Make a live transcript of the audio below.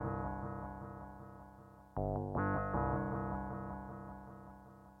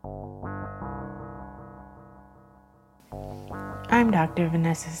I'm Dr.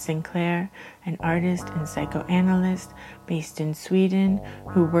 Vanessa Sinclair, an artist and psychoanalyst based in Sweden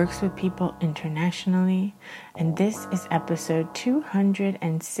who works with people internationally, and this is episode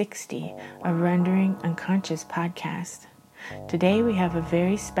 260 of Rendering Unconscious podcast. Today we have a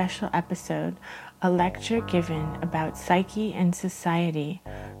very special episode, a lecture given about Psyche and society,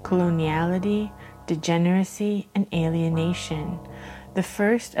 coloniality, degeneracy, and alienation. The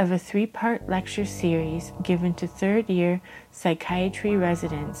first of a 3-part lecture series given to third-year psychiatry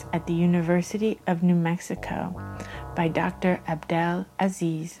residents at the University of New Mexico by Dr. Abdel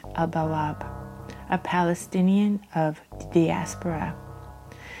Aziz al-Bawab, a Palestinian of the diaspora.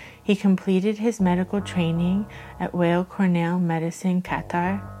 He completed his medical training at Weill Cornell Medicine,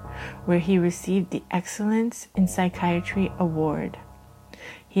 Qatar, where he received the Excellence in Psychiatry Award.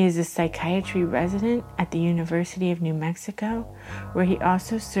 He is a psychiatry resident at the University of New Mexico, where he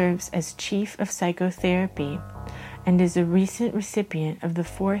also serves as Chief of Psychotherapy and is a recent recipient of the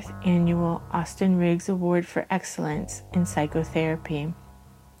 4th Annual Austin Riggs Award for Excellence in Psychotherapy.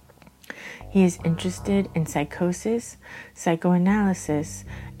 He is interested in psychosis, psychoanalysis,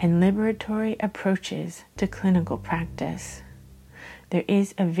 and liberatory approaches to clinical practice. There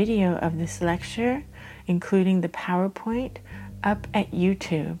is a video of this lecture, including the PowerPoint, up at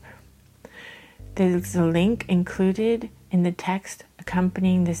YouTube. There's a link included in the text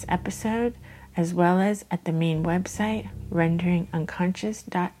accompanying this episode, as well as at the main website,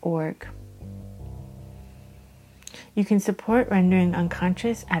 renderingunconscious.org. You can support Rendering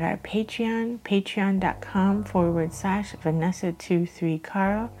Unconscious at our Patreon,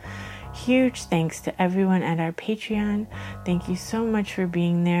 patreon.com/Vanessa23Caro. Huge thanks to everyone at our Patreon. Thank you so much for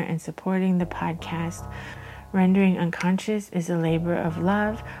being there and supporting the podcast. Rendering Unconscious is a labor of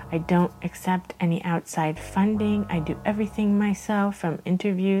love. I don't accept any outside funding. I do everything myself, from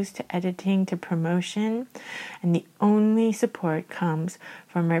interviews to editing to promotion, and the only support comes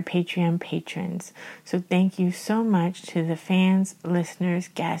from our Patreon patrons. So thank you so much to the fans, listeners,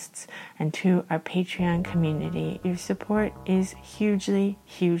 guests, and to our Patreon community. Your support is hugely,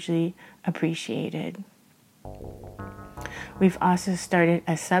 hugely appreciated. We've also started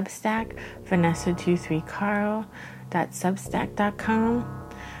a Substack, Vanessa23Caro.substack.com,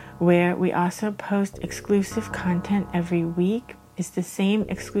 where we also post exclusive content every week. It's the same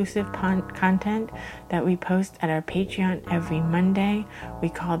exclusive content that we post at our Patreon every Monday. We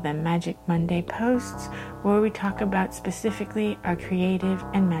call them Magic Monday posts, where we talk about specifically our creative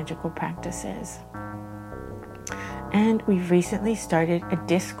and magical practices. And we've recently started a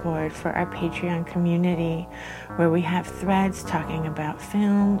Discord for our Patreon community, where we have threads talking about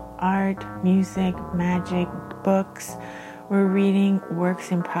film, art, music, magic, books. We're reading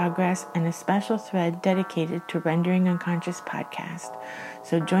works in progress, and a special thread dedicated to Rendering Unconscious podcast.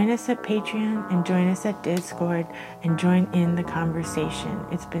 So join us at Patreon and join us at Discord and join in the conversation.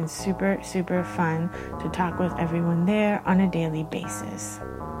 It's been super, super fun to talk with everyone there on a daily basis.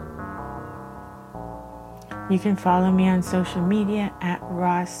 You can follow me on social media at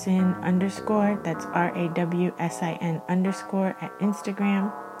rawsin_, that's RAWSIN_ at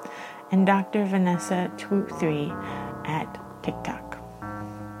Instagram, and Dr. Vanessa 23 at TikTok.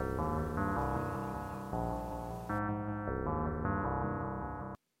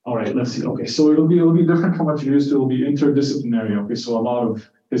 All right, let's see. Okay, so it'll be different from what you're used to. It'll be interdisciplinary. Okay, so a lot of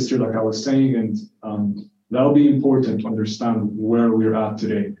history, like I was saying, and that'll be important to understand where we're at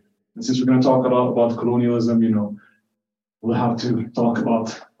today. And since we're going to talk a lot about colonialism, we'll have to talk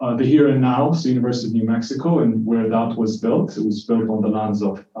about the here and now, so University of New Mexico, and where that was built. It was built on the lands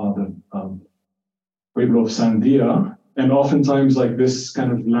of the Pueblo of Sandia. And oftentimes, like, this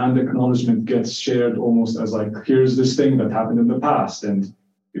kind of land acknowledgement gets shared almost as like, here's this thing that happened in the past, and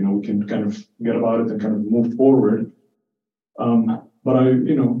we can kind of forget about it and kind of move forward. But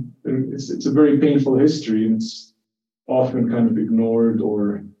it's a very painful history, and it's often kind of ignored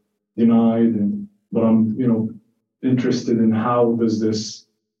or denied, but I'm interested in how does this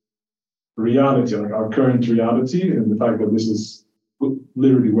reality, like our current reality, and the fact that this is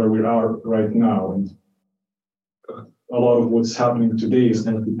literally where we are right now, and a lot of what's happening today is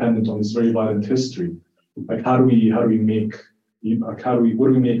kind of dependent on this very violent history. Like, what do we make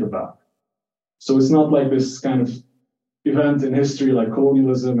of that? So it's not like this kind of event in history like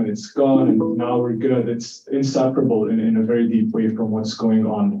colonialism and it's gone and now we're good. It's inseparable in a very deep way from what's going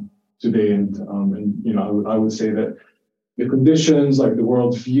on today. And I would say that the conditions, like the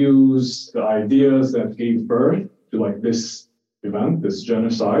world views, the ideas that gave birth to like this event, this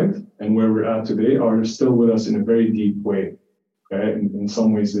genocide, and where we're at today are still with us in a very deep way. Okay, in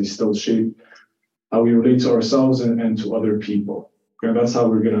some ways they still shape how we relate to ourselves and to other people. Okay, that's how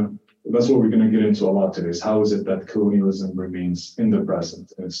we're gonna that's what we're going to get into a lot today, is how is it that colonialism remains in the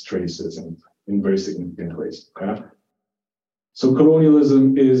present and its traces and in very significant ways. Okay? So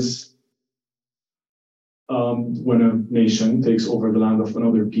colonialism is when a nation takes over the land of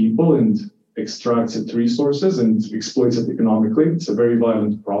another people and extracts its resources and exploits it economically. It's a very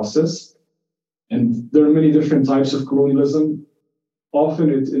violent process. And there are many different types of colonialism. Often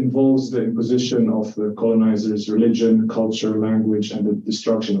it involves the imposition of the colonizer's religion, culture, language, and the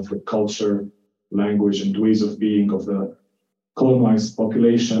destruction of the culture, language, and ways of being of the colonized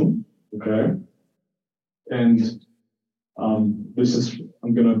population. Okay? And I'm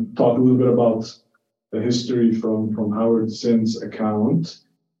going to talk a little bit about the history from Howard Zinn's account.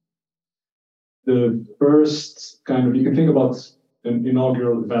 The first kind of, you can think about an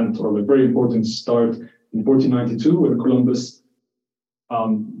inaugural event or a very important start in 1492 when Columbus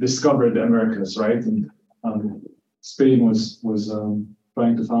discovered the Americas, right? And Spain was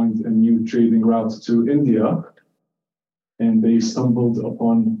trying to find a new trading route to India, and they stumbled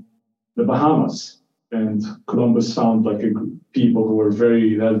upon the Bahamas. And Columbus found like people who were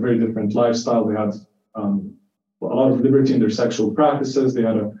had a very different lifestyle. They had a lot of liberty in their sexual practices. They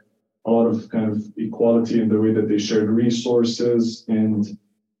had a lot of kind of equality in the way that they shared resources, and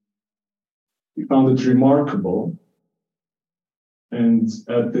we found it remarkable. And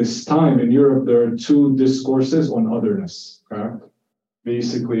at this time in Europe, there are two discourses on otherness. Okay?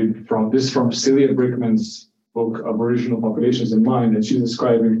 Basically, from Celia Brickman's book, Aboriginal Populations in Mind, and she's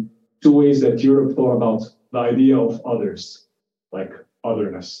describing two ways that Europe thought about the idea of others, like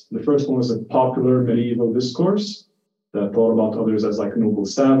otherness. The first one was a popular medieval discourse that thought about others as like noble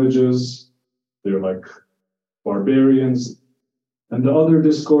savages. They're like barbarians. And the other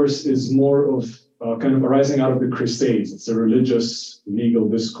discourse is more of kind of arising out of the Crusades. It's a religious, legal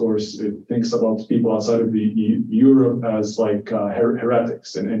discourse. It thinks about people outside of Europe as like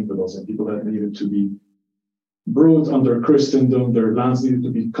heretics and infidels and people that needed to be brought under Christendom. Their lands needed to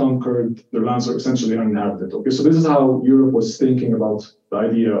be conquered. Their lands are essentially uninhabited. Okay, so this is how Europe was thinking about the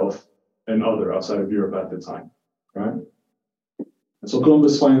idea of an other outside of Europe at the time, right? And so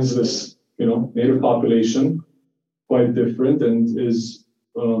Columbus finds this, native population quite different and is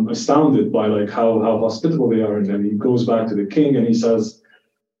astounded by like how hospitable they are. And then he goes back to the king and he says,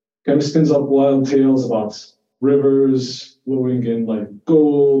 kind of spins up wild tales about rivers flowing in like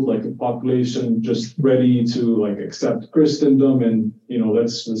gold, like a population just ready to like accept Christendom, and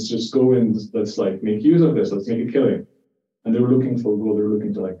let's just go and let's like make use of this, let's make a killing. And they were looking for gold, they were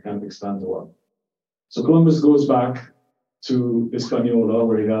looking to like kind of expand the world. So Columbus goes back to Hispaniola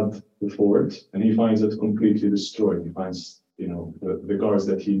where he had the fort, and he finds it completely destroyed. He finds the guards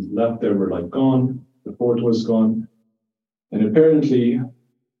that he left there were like gone, the fort was gone, and apparently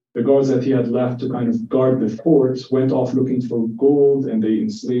the guards that he had left to kind of guard the fort went off looking for gold, and they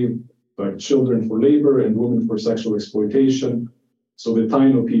enslaved like children for labor and women for sexual exploitation. So the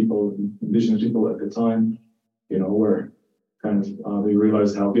Taino people, indigenous people at the time, were kind of, they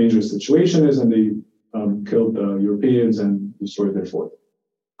realized how dangerous the situation is, and they killed the Europeans and destroyed their fort.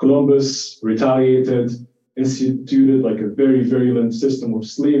 Columbus retaliated, instituted like a very virulent system of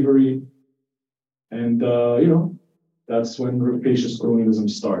slavery, and that's when rapacious colonialism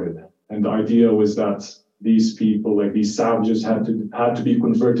started. And the idea was that these people, like these savages, had to be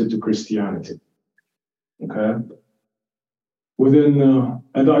converted to Christianity. Okay.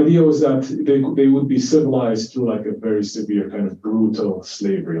 And the idea was that they would be civilized through like a very severe kind of brutal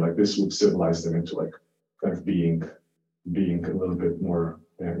slavery. Like this would civilize them into like kind of being a little bit more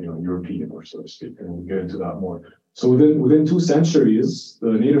European, or so to speak. And we'll get into that more. So within 2 centuries,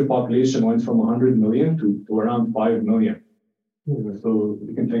 the native population went from 100 million to around 5 million. So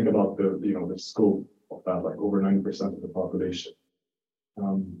you can think about the scope of that, like over 90% of the population.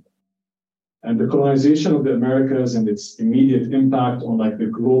 And the colonization of the Americas and its immediate impact on like the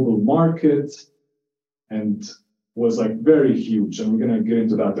global market and was like very huge. And we're going to get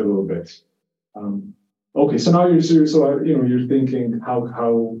into that a little bit. Okay, so now you're thinking,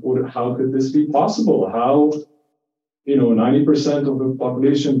 how could this be possible? How 90% of the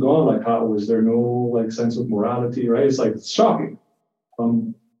population gone? Like, how was there no like sense of morality? Right? It's shocking.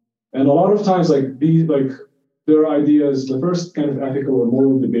 And a lot of times, there are ideas. The first kind of ethical or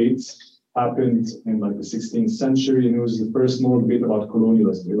moral debates happened in like the 16th century, and it was the first moral debate about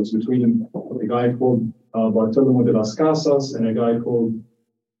colonialism. It was between a guy called Bartolomé de las Casas and a guy called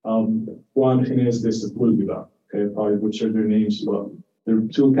Juan Ginés de Sepúlveda. Okay, probably butchered their names, but they're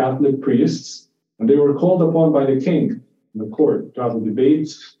two Catholic priests, and they were called upon by the king in the court to have a debate,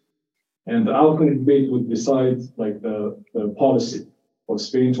 and the outcome of the debate would decide like the policy of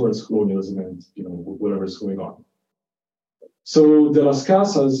Spain towards colonialism and whatever's going on. So De las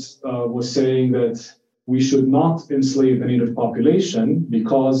Casas was saying that we should not enslave the native population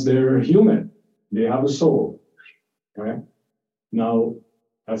because they're human. They have a soul, right? Now,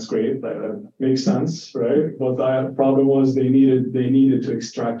 that's great. That makes sense, right? But the problem was they needed to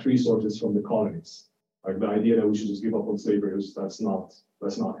extract resources from the colonies. Like the idea that we should just give up on slavery that's not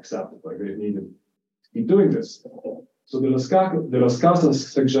accepted. Like they needed to keep doing this. So De las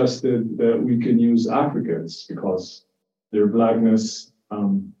Casas suggested that we can use Africans because their blackness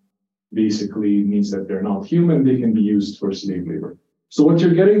basically means that they're not human. They can be used for slave labor. So what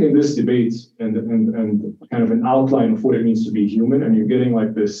you're getting in this debate and kind of an outline of what it means to be human, and you're getting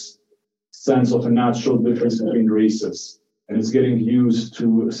like this sense of a natural difference between races, and it's getting used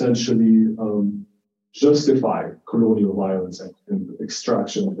to essentially justify colonial violence and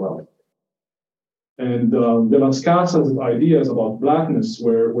extraction of wealth. And De las Casas' ideas about blackness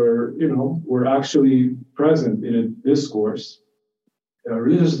were actually present in a discourse, a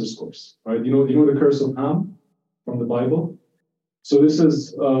religious discourse, right? You know the curse of Ham from the Bible. So this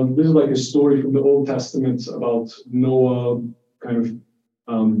is like a story from the Old Testament about Noah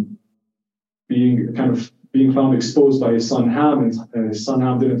being found exposed by his son Ham, and his son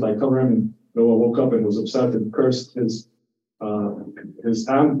Ham didn't cover him, and Noah woke up and was upset and cursed his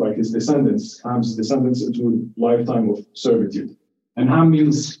descendants, Ham's descendants, into a lifetime of servitude. And Ham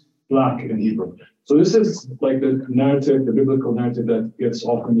means black in Hebrew. So this is like the narrative, the biblical narrative that gets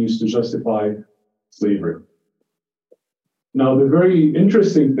often used to justify slavery. Now, the very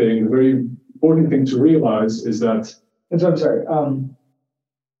interesting thing, the very important thing to realize is that... And so I'm sorry,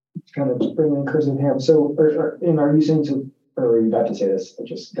 kind of bringing in curse of Ham. So are you saying to... Or were you about to say this? I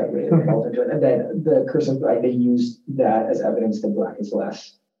just got really involved into it. And then the curse of they used that as evidence that black is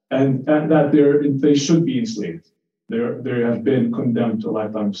less. And that they should be enslaved. They have been condemned to a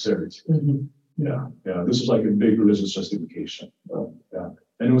lifetime of servitude. Mm-hmm. Yeah. This was like a big religious justification. And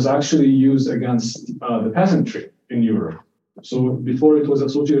it was actually used against the peasantry in Europe. So before it was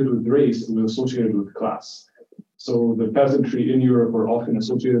associated with race, it was associated with class. So the peasantry in Europe were often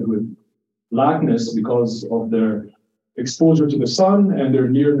associated with blackness because of their exposure to the sun and their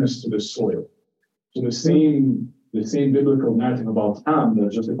nearness to the soil. So the same biblical narrative about Ham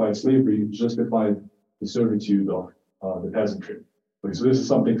that justified slavery justified the servitude of the peasantry. Okay, so this is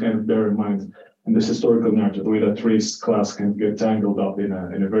something kind of bear in mind in this historical narrative, the way that race, class can get tangled up in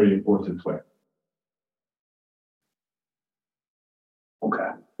a very important way.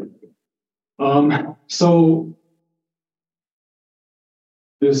 Okay. So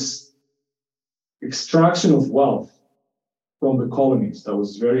this extraction of wealth from the colonies that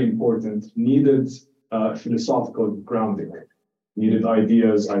was very important needed philosophical grounding, needed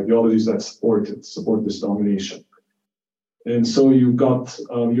ideologies that support this domination. And so you got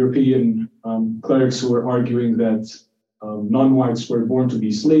European clerics who were arguing that non-whites were born to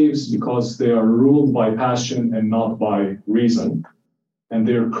be slaves because they are ruled by passion and not by reason, and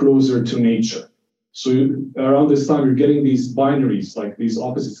they're closer to nature. So around this time, you're getting these binaries, like these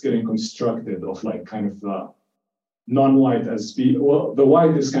opposites getting constructed of like kind of non-white as the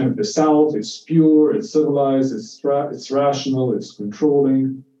white is kind of the South, it's pure, it's civilized, it's rational, it's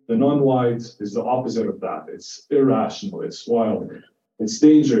controlling. The non-white is the opposite of that. It's irrational, it's wild, it's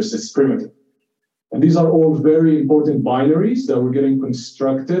dangerous, it's primitive. And these are all very important binaries that were getting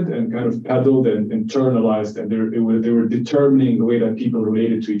constructed and kind of peddled and internalized, and they were determining the way that people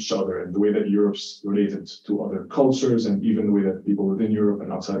related to each other and the way that Europe's related to other cultures, and even the way that people within Europe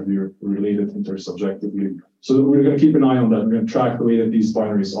and outside of Europe related intersubjectively. So we're going to keep an eye on that. We're going to track the way that these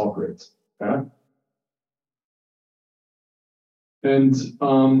binaries operate. Okay? And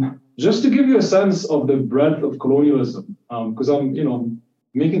just to give you a sense of the breadth of colonialism, because I'm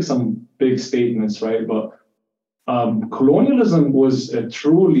making some big statements, right? But colonialism was a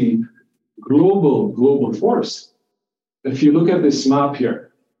truly global force. If you look at this map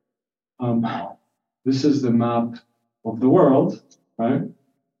here, this is the map of the world, right?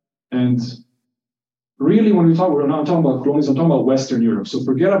 And really, we're not talking about colonialism, I'm talking about Western Europe. So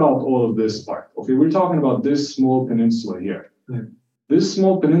forget about all of this part. Okay, we're talking about this small peninsula here. Yeah. This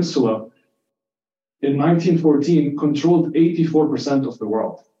small peninsula in 1914 controlled 84% of the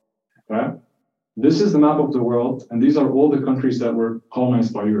world. Right? This is the map of the world, and these are all the countries that were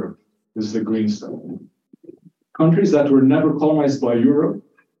colonized by Europe. This is the green stuff. Countries that were never colonized by Europe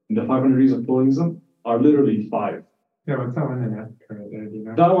in the 500 years of colonialism are literally 5. Yeah, what's that one in Africa right there, do you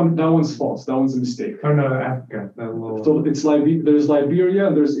know? That one's false. That one's a mistake. Oh no, Africa. So it's there's Liberia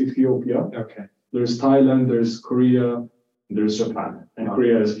and there's Ethiopia. Okay. There's Thailand, there's Korea, and there's Japan. And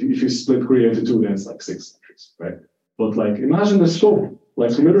Korea is, if you split Korea into 2, then it's like 6 countries, right? But like imagine the scope.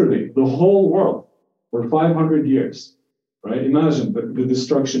 Like literally, the whole world for 500 years right? Imagine the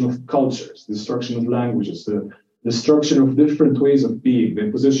destruction of cultures, the destruction of languages, the destruction of different ways of being, the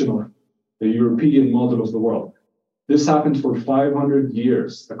imposition of the European model of the world. This happened for 500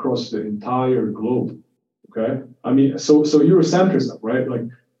 years across the entire globe. Okay, I mean, so Eurocentrism, right? Like,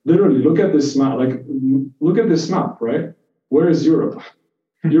 literally, look at this map. Like, look at this map, right? Where is Europe?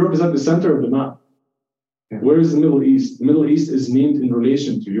 Europe is at the center of the map. Yeah. Where is the Middle East? The Middle East is named in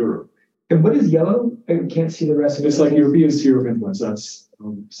relation to Europe. And what is yellow? I can't see the rest of it. It's like European sphere of influence. That's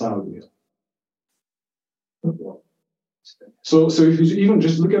Saudi. So if you even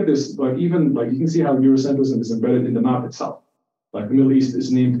just look at this, like you can see how Eurocentrism is embedded in the map itself. Like, the Middle East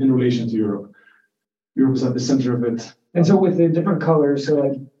is named in relation to Europe. Europe is at the center of it. And so with the different colors, so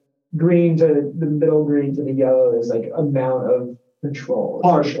like green to the middle green to the yellow is like amount of control.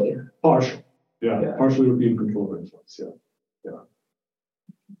 Partial. Yeah. Partially European control of influence.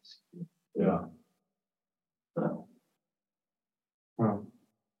 Yeah. Wow.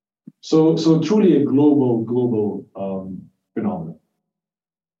 So truly a global phenomenon.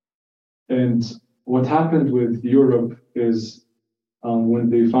 And what happened with Europe is when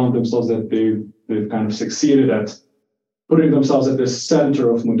they found themselves that they've kind of succeeded at putting themselves at the center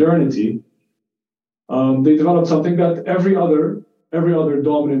of modernity, they developed something that every other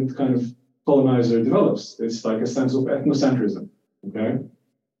dominant kind of colonizer develops. It's like a sense of ethnocentrism. Okay,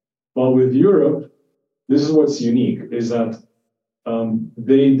 but with Europe, this is what's unique, is that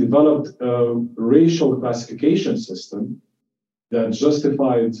they developed a racial classification system that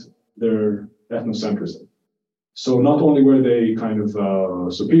justified their ethnocentrism. So not only were they kind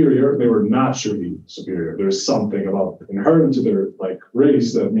of superior, they were naturally superior. There's something about inherent to their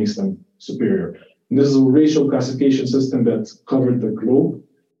race that makes them superior. And this is a racial classification system that covered the globe,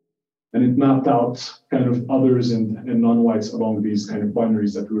 and it mapped out kind of others and non-whites along these kind of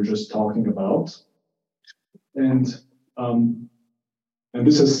binaries that we were just talking about. And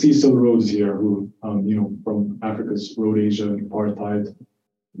this is Cecil Rhodes here, who from Africa's Rhodesia and apartheid,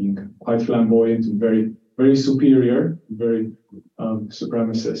 being quite flamboyant and very, very superior, very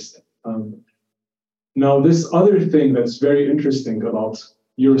supremacist. Now, this other thing that's very interesting about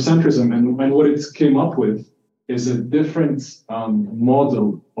Eurocentrism and what it came up with is a different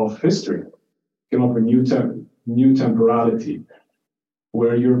model of history. It came up with new temporality,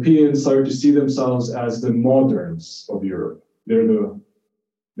 where Europeans started to see themselves as the moderns of Europe. They're the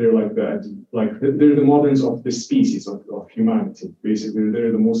moderns of the species of humanity. Basically,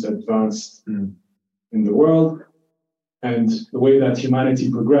 they're the most advanced in the world. And the way that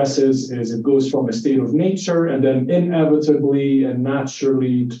humanity progresses is it goes from a state of nature and then inevitably and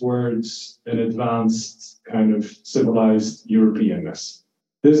naturally towards an advanced kind of civilized Europeanness.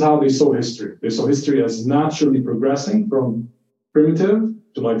 This is how they saw history. They saw history as naturally progressing from primitive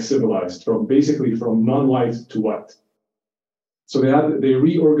to civilized, from non-white to white. So they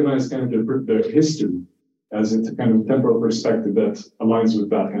reorganized kind of their history as a kind of temporal perspective that aligns with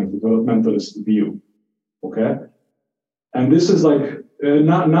that kind of developmentalist view. Okay? And this is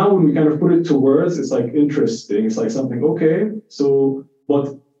now when we kind of put it to words, it's interesting. It's something, okay, so,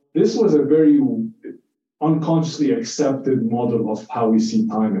 but this was a very unconsciously accepted model of how we see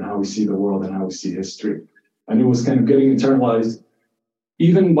time and how we see the world and how we see history. And it was kind of getting internalized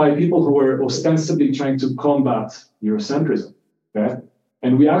even by people who were ostensibly trying to combat Eurocentrism. Okay?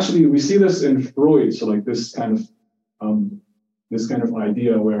 And we see this in Freud, so this kind of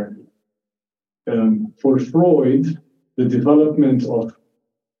idea where for Freud, the development of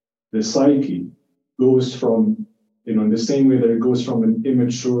the psyche goes from, in the same way that it goes from an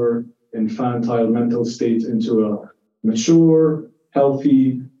immature, infantile mental state into a mature,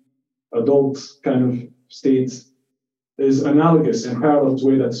 healthy, adult kind of state, is analogous and parallel to the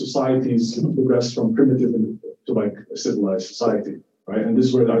way that societies progress from primitive to a civilized society, right? And this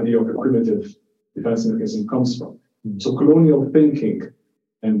is where the idea of a primitive defense mechanism comes from. So colonial thinking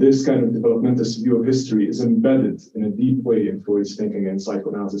and this kind of developmentalist view of history is embedded in a deep way in Freud's thinking and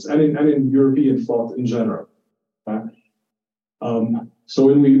psychoanalysis, and in European thought in general. So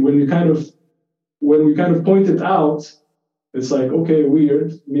when we kind of point it out, it's okay,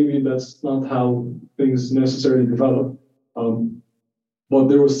 weird. Maybe that's not how things necessarily develop. But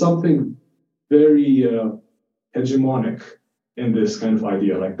there was something very hegemonic in this kind of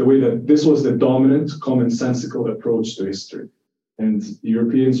idea, the way that this was the dominant, commonsensical approach to history. And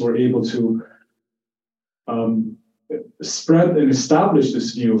Europeans were able to spread and establish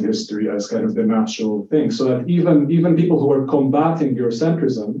this view of history as kind of the natural thing, so that even people who were combating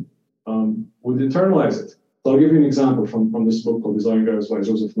Eurocentrism would internalize it. So I'll give you an example from this book called Degeneracy by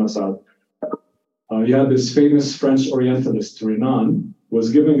Joseph Massad. You had this famous French Orientalist, Renan,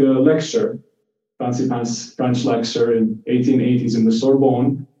 was giving a lecture fancy pants French lecture in 1880s in the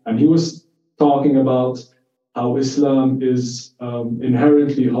Sorbonne, and he was talking about how Islam is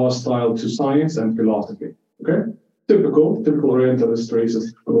inherently hostile to science and philosophy. Okay, typical Orientalist racist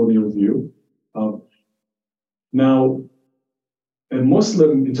colonial view. Now, a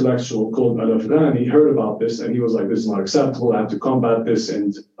Muslim intellectual called Al-Afghani heard about this, and he was like, "This is not acceptable. I have to combat this."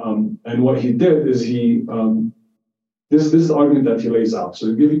 And what he did is this is the argument that he lays out. So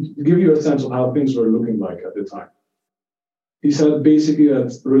to give you a sense of how things were looking like at the time. He said basically that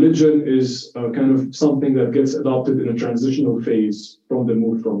religion is kind of something that gets adopted in a transitional phase from the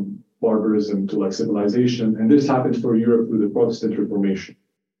move from barbarism to like civilization, and this happened for Europe through the Protestant Reformation.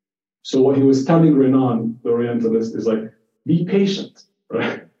 So what he was telling Renan, the Orientalist, is like, be patient,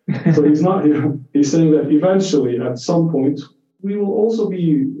 right? So he's saying that eventually, at some point, we will also be,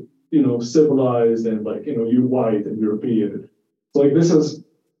 civilized and like, you're white and European. So like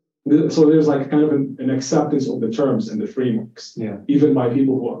so there's like kind of an acceptance of the terms and the frameworks, even by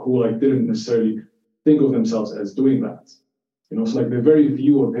people who like didn't necessarily think of themselves as doing that. So like the very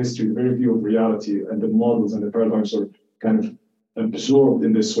view of history, the very view of reality, and the models and the paradigms are kind of absorbed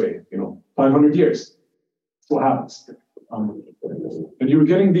in this way. 500 years. That's what happens. And you're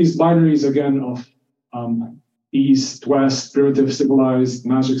getting these binaries again of East, West, primitive, civilized,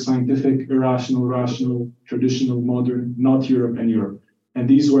 magic, scientific, irrational, rational, traditional, modern, not Europe and Europe. And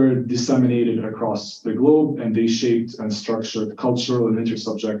these were disseminated across the globe, and they shaped and structured cultural and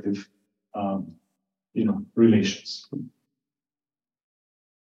intersubjective, relations.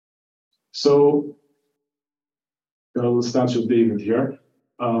 So, got a little statue of David here.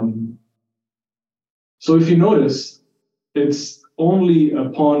 So if you notice, it's only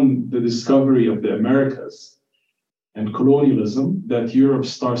upon the discovery of the Americas and colonialism that Europe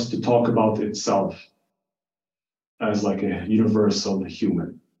starts to talk about itself as like a universal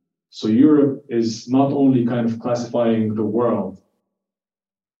human. So Europe is not only kind of classifying the world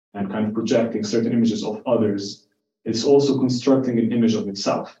and kind of projecting certain images of others, it's also constructing an image of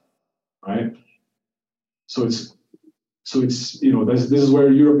itself, right? So it's this is where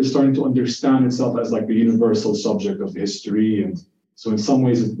Europe is starting to understand itself as like the universal subject of history, and so in some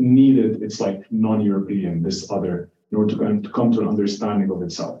ways it's like non-European, this other, in order to come to an understanding of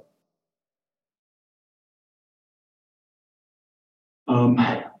itself.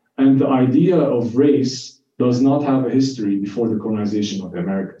 And the idea of race does not have a history before the colonization of the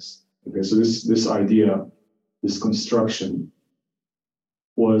Americas. Okay, so this idea, this construction,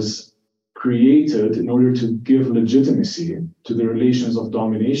 was created in order to give legitimacy to the relations of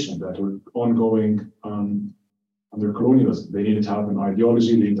domination that were ongoing under colonialism. They needed to have an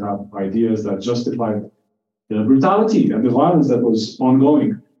ideology, they needed to have ideas that justified the brutality and the violence that was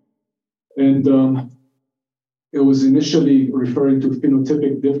ongoing. And it was initially referring to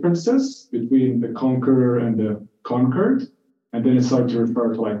phenotypic differences between the conqueror and the conquered, and then it started to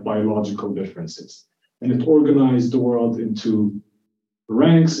refer to like biological differences. And it organized the world into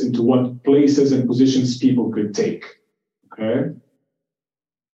ranks, into what places and positions people could take. Okay.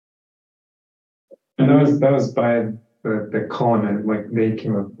 And that was by the colonizers, like they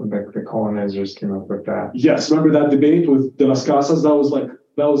came up with, like the colonizers came up with that. Yes, remember that debate with De las Casas?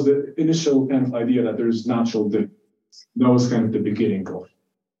 That was the initial kind of idea that there's natural difference. That was kind of the beginning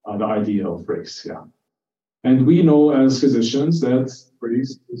of the idea of race. Yeah. And we know as physicians that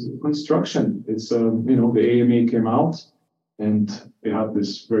race is a construction. It's the AMA came out and they have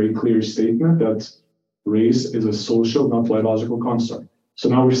this very clear statement that race is a social, not biological construct. So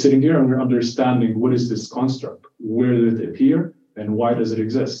now we're sitting here and we're understanding what is this construct, where did it appear, and why does it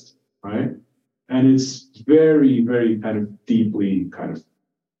exist, right? And it's very, very kind of deeply kind of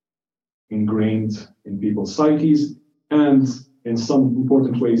ingrained in people's psyches, and in some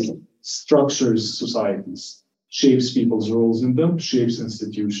important ways structures societies, shapes people's roles in them, shapes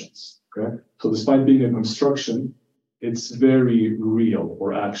institutions. Okay, so despite being a construction, it's very real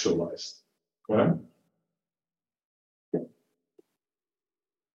or actualized. Okay.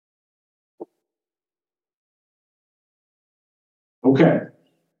 Okay.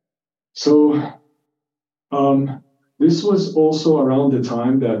 So this was also around the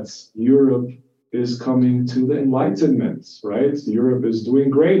time that Europe is coming to the Enlightenment, right? Europe is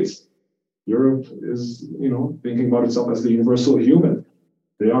doing great. Europe is, thinking about itself as the universal human.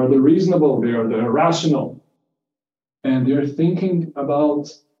 They are the reasonable, they are the rational. And they're thinking about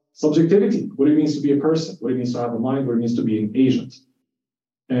subjectivity, what it means to be a person, what it means to have a mind, what it means to be an agent.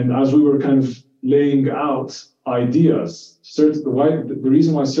 And as we were kind of laying out ideas, the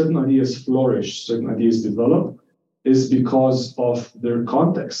reason why certain ideas flourish, certain ideas develop, is because of their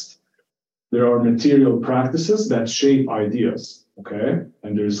context. There are material practices that shape ideas, okay?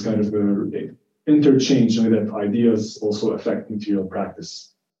 And there's kind of interchange and that ideas also affect material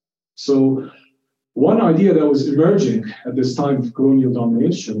practice. So one idea that was emerging at this time of colonial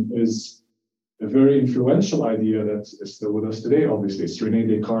domination is a very influential idea that is still with us today, obviously. It's René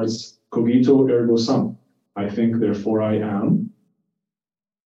Descartes' cogito ergo sum. I think, therefore I am.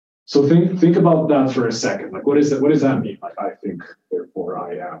 So think about that for a second. Like, what does that mean? Like, I think, therefore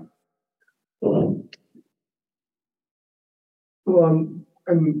I am. Well,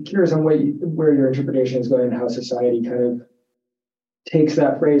 I'm curious on where your interpretation is going and how society kind of takes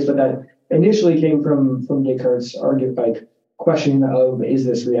that phrase, but that initially came from Descartes' argument, like questioning of, is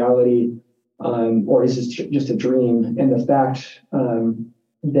this reality, or is this just a dream? And the fact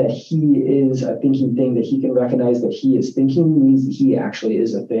that he is a thinking thing, that he can recognize that he is thinking, means that he actually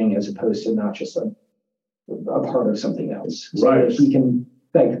is a thing, as opposed to not just a part of something else. So right. That he can,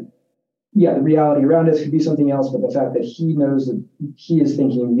 like, yeah, the reality around us could be something else, but the fact that he knows that he is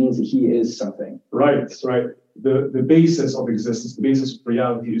thinking means that he is something. Right, right. The basis of existence, the basis of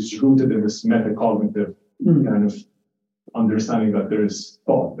reality is rooted in this metacognitive kind of understanding that there is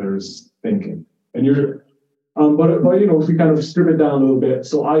thought, there is thinking. And you're, but you know, if we kind of strip it down a little bit,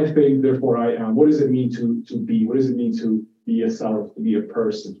 so I think, therefore I am. What does it mean to be? What does it mean to be a self, to be a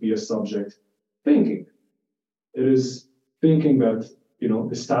person, to be a subject? Thinking. It is thinking that, you know,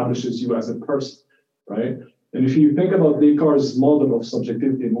 establishes you as a person, right? And if you think about Descartes' model of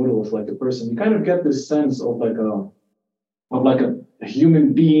subjectivity, model of like a person, you kind of get this sense of like a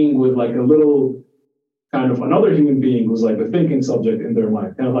human being with like a little kind of another human being who's like the thinking subject in their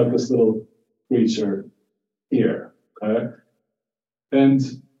mind, kind of like this little creature here, okay? And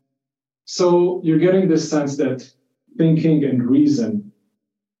so you're getting this sense that thinking and reason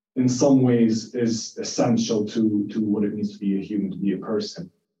in some ways is essential to what it means to be a human, to be a person,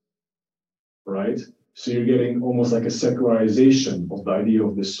 right? So you're getting almost like a secularization of the idea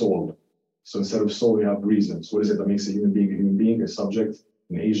of the soul. So instead of soul, you have reason. So what is it that makes a human being, a subject,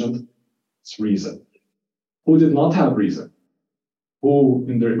 an agent? It's reason. Who did not have reason? Who,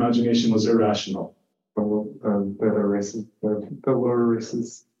 in their imagination, was irrational? The lower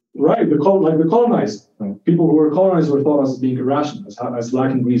races. Right, the colonized. People who were colonized were thought as being irrational, as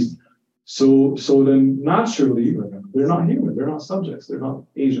lacking reason. So then naturally, they're not human, they're not subjects, they're not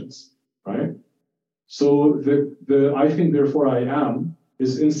agents, right? So the I think, therefore I am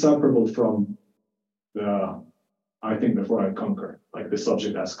is inseparable from the I think, therefore I conquer, like the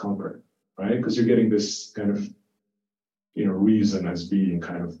subject as conquered, right? Because you're getting this kind of, you know, reason as being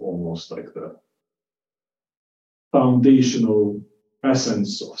kind of almost like the foundational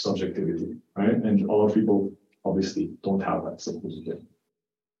essence of subjectivity, right? And a lot of people obviously don't have that supposedly.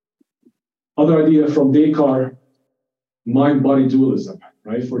 Other idea from Descartes, mind-body dualism,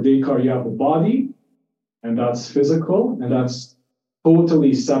 right? For Descartes, you have the body, and that's physical, and that's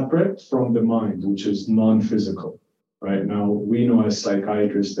totally separate from the mind, which is non-physical, right? Now, we know as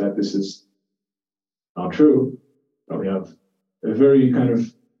psychiatrists that this is not true. We have a very kind of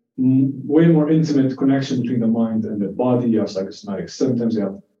way more intimate connection between the mind and the body. You have psychosomatic symptoms. You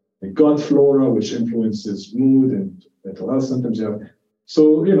have the gut flora, which influences mood and mental health symptoms. You have,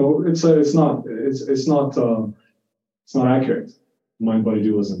 so you know, it's not accurate, mind-body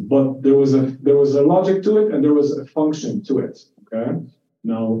dualism. But there was a logic to it, and there was a function to it. Okay.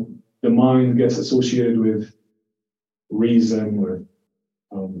 Now the mind gets associated with reason, with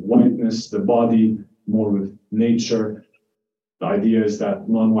whiteness. The body more with nature. The idea is that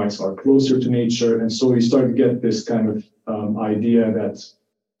non-whites are closer to nature. And so you start to get this kind of idea that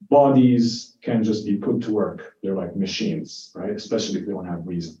bodies can just be put to work. They're like machines, right? Especially if they don't have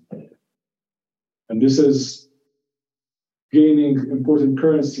reason. And this is gaining important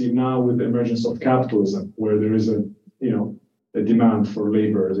currency now with the emergence of capitalism, where there is a demand for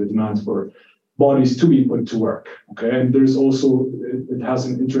labor, a demand for bodies to be put to work, okay? And there's also, it has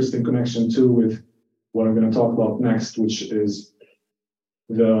an interesting connection too with what I'm going to talk about next, which is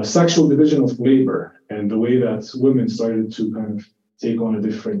the sexual division of labor and the way that women started to kind of take on a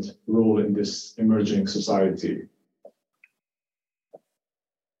different role in this emerging society.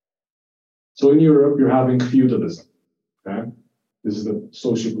 So in Europe, you're having feudalism, okay? This is the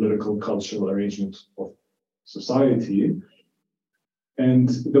socio-political, cultural arrangement of society. And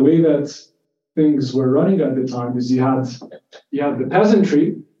the way that things were running at the time is you had the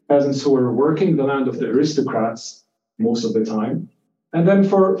peasants who were working the land of the aristocrats most of the time, and then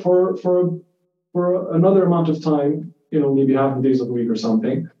for another amount of time, maybe half the days of the week or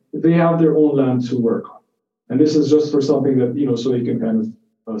something, they have their own land to work on, and this is just for something that so they can kind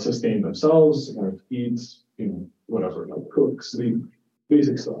of sustain themselves, kind of eat, whatever, like cook, sleep,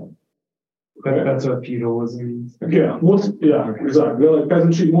 basic stuff. That's what feudalism means. Exactly. They're like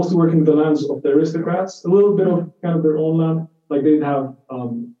peasantry, mostly working the lands of the aristocrats. A little bit of kind of their own land. Like they'd have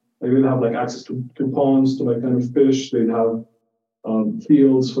like access to ponds to like kind of fish. They'd have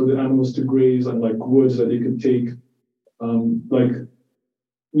fields for the animals to graze and like woods that they could take.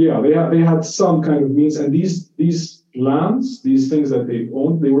 They had some kind of means, and these lands, these things that they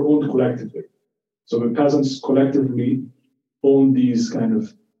owned, they were owned collectively. So the peasants collectively owned these kind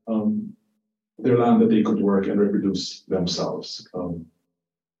of their land that they could work and reproduce themselves.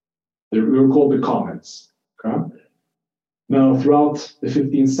 They were called the commons. Okay? Now, throughout the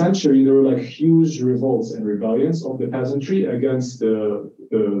 15th century, there were like huge revolts and rebellions of the peasantry against the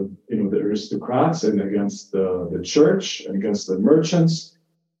aristocrats and against the church and against the merchants.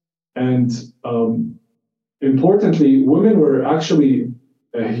 And importantly, women were actually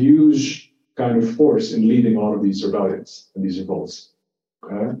a huge kind of force in leading all of these rebellions and these revolts.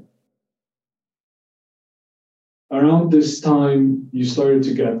 Okay? Around this time, you started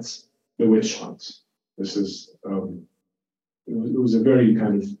to get the witch hunt. This is it was a very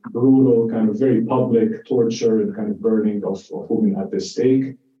kind of brutal, kind of very public torture and kind of burning of women at the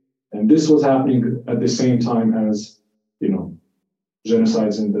stake. And this was happening at the same time as,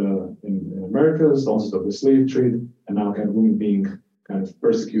 genocides in Americas, the onset of the slave trade, and now kind of women being kind of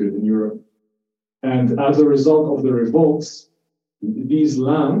persecuted in Europe. And as a result of the revolts, these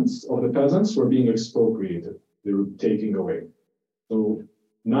lands of the peasants were being expropriated. They were taken away. So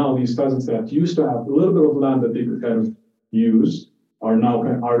now these peasants that used to have a little bit of land that they could kind of use are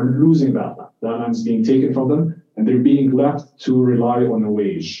losing that land. That land is being taken from them, and they're being left to rely on a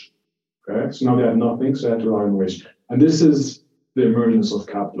wage. Okay, so now they have nothing, so they have to rely on a wage. And this is the emergence of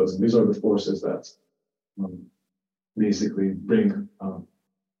capitalism. These are the forces that basically bring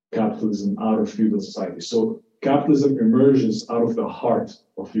capitalism out of feudal society. So capitalism emerges out of the heart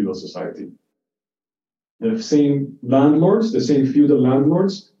of feudal society. The same landlords, the same feudal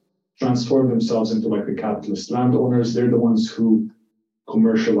landlords, transform themselves into like the capitalist landowners. They're the ones who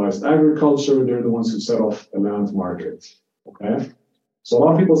commercialized agriculture. They're the ones who set off a land market. Okay, so a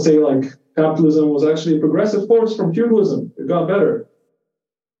lot of people say like capitalism was actually a progressive force from feudalism. It got better.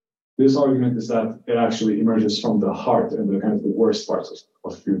 This argument is that it actually emerges from the heart and the kind of the worst parts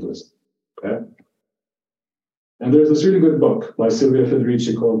of feudalism. Okay, and there's this really good book by Silvia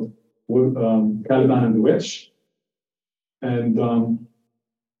Federici called Caliban and the Witch, and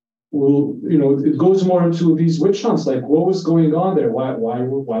it goes more into these witch hunts, like what was going on there, why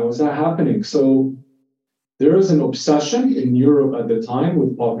was that happening? So there was an obsession in Europe at the time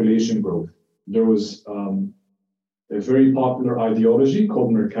with population growth. There was a very popular ideology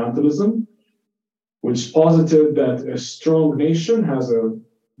called mercantilism, which posited that a strong nation has a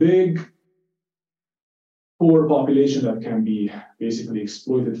big, poor population that can be basically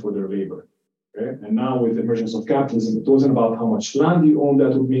exploited for their labor. Okay? And now with the emergence of capitalism, it wasn't about how much land you own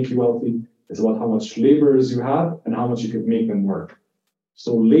that would make you wealthy. It's about how much laborers you have and how much you could make them work.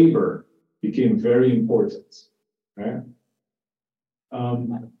 So labor became very important. Okay?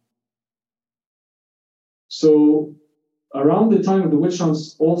 So around the time of the witch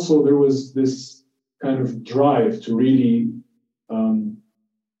hunts, also there was this kind of drive to really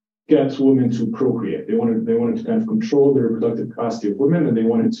get women to procreate. They wanted to kind of control the reproductive capacity of women, and they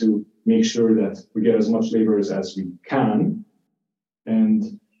wanted to make sure that we get as much laborers as we can.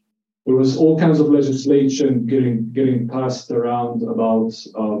 And there was all kinds of legislation getting passed around about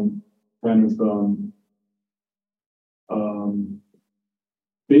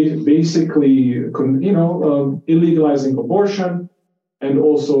basically illegalizing abortion and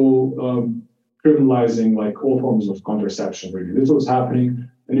also criminalizing like all forms of contraception. Really, this was happening.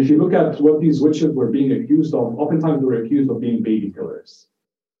 And if you look at what these witches were being accused of, oftentimes they were accused of being baby killers.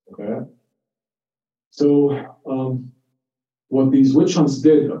 Okay, so what these witch hunts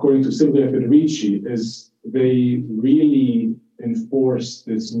did, according to Silvia Federici, is they really enforced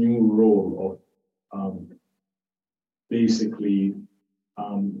this new role of basically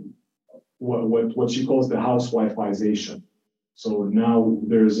what she calls the housewifeization. So now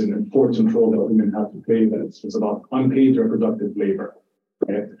there's an important role that women have to play. That it's about unpaid reproductive labor.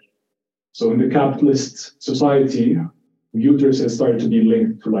 Right? So in the capitalist society, uterus has started to be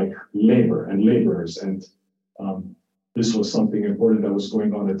linked to like labor and laborers, and this was something important that was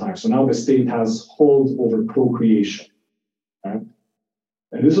going on at the time. So now the state has hold over procreation. Right?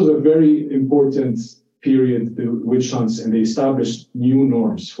 And this was a very important period, the witch hunts, and they established new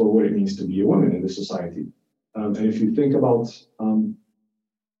norms for what it means to be a woman in the society. And if you think about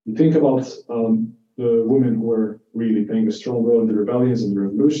the women who were really playing a strong role in the rebellions and the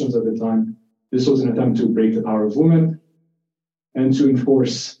revolutions at the time, this was an attempt to break the power of women and to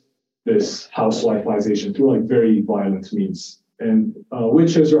enforce this housewifeization through like very violent means. And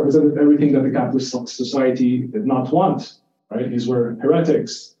witches represented everything that the capitalist society did not want, right? These were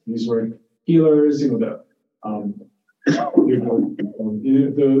heretics, these were healers, the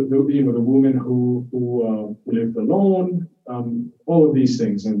woman who lived alone, all of these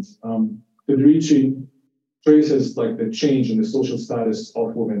things. And Federici traces like the change in the social status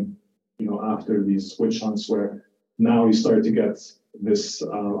of women, after these witch hunts, where now you start to get this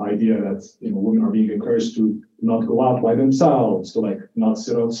idea that women are being encouraged to not go out by themselves, to like not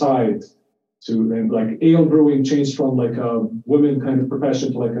sit outside, and like ale brewing changed from like a women kind of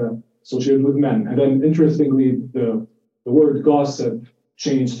profession to like associated with men. And then interestingly, the word gossip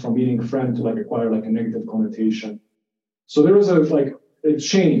changed from meaning friend to like acquire like a negative connotation. So there was a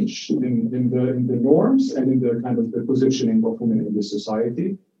change in the norms and in the kind of the positioning of women in this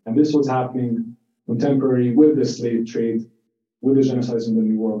society. And this was happening contemporary with the slave trade, with the genocides in the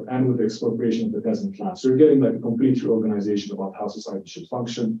New World, and with the expropriation of the peasant land. So you're getting like a complete reorganization about how society should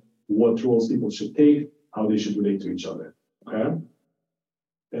function, what roles people should take, how they should relate to each other. Okay,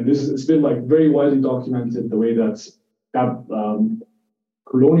 and it's been like very widely documented the way that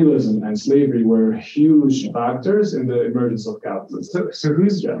colonialism and slavery were huge factors in the emergence of capitalism. So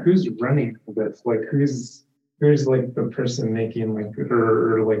who's running this? Like who's like the person making like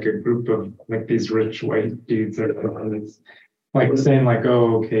or like a group of like these rich white dudes or like saying like,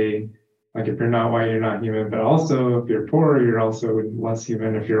 oh, okay, like if you're not white, you're not human, but also if you're poor, you're also less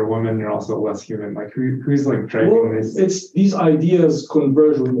human. If you're a woman, you're also less human. Like who's like driving this? It's these ideas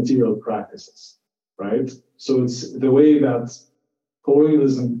converge with material practices, right? So it's the way that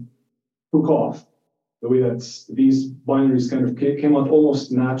colonialism took off, the way that these binaries kind of came out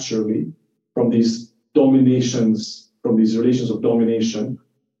almost naturally from these dominations, from these relations of domination,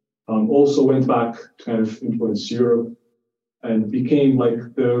 also went back to kind of influence Europe and became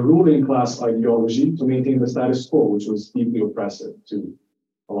like the ruling class ideology to maintain the status quo, which was deeply oppressive to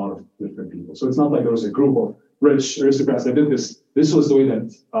a lot of different people. So it's not like there was a group of rich aristocrats that did this. This was the way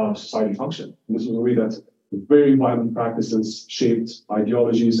that society functioned. This was the way that very violent practices shaped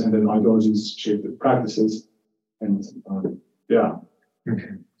ideologies, and then ideologies shaped the practices. And yeah.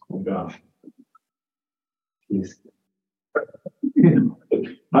 Okay. Yeah. Yes.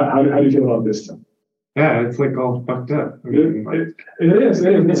 How do you feel about this, Tim? Yeah, it's like all fucked up. I mean, it is.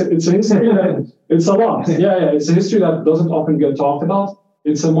 It's a history that it's a lot. Yeah. It's a history that doesn't often get talked about.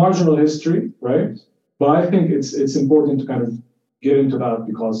 It's a marginal history, right? But I think it's important to kind of get into that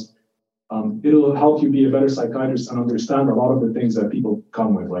because it'll help you be a better psychiatrist and understand a lot of the things that people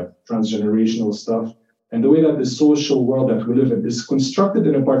come with, like transgenerational stuff, and the way that the social world that we live in is constructed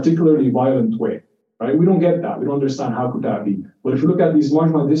in a particularly violent way. Right? We don't get that. We don't understand how could that be. But if you look at these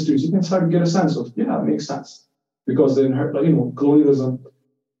marginal histories, you can start to get a sense of, yeah, it makes sense. Because they inherit, colonialism,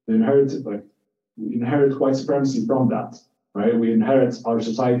 we inherit white supremacy from that, right? We inherit our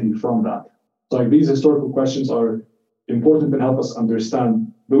society from that. So like these historical questions are important and help us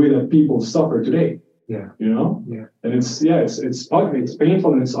understand the way that people suffer today. Yeah. Yeah. And it's ugly, it's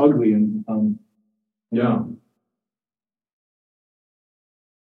painful and it's ugly. And yeah.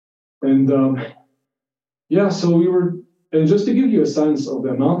 And yeah, so and just to give you a sense of the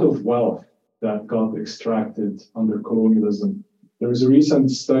amount of wealth that got extracted under colonialism, there was a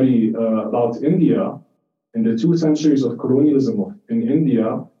recent study about India. In the 2 centuries of colonialism in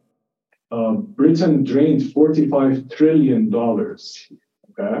India, Britain drained $45 trillion.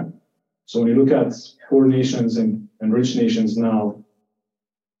 Okay, so when you look at poor nations and rich nations now,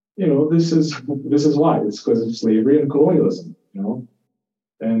 this is why. It's because of slavery and colonialism.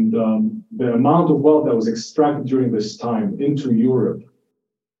 And the amount of wealth that was extracted during this time into Europe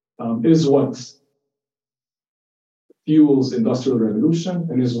is what fuels the Industrial Revolution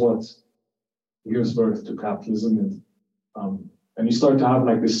and is what gives birth to capitalism. And you start to have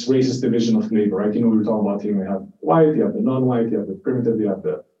like this racist division of labor, right? We were talking about here, you have white, you have the non-white, you have the primitive, you have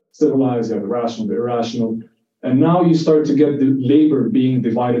the civilized, you have the rational, the irrational. And now you start to get the labor being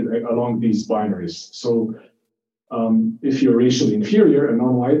divided along these binaries. So if you're racially inferior and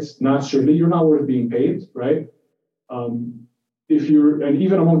non-white, naturally, you're not worth being paid, right? And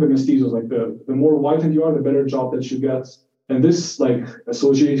even among the mestizos, like the more whitened you are, the better job that you get. And this like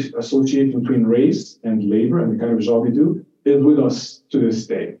association between race and labor and the kind of job you do is with us to this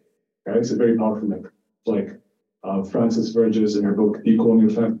day. Okay? It's a very powerful link. Like Frances Verges in her book,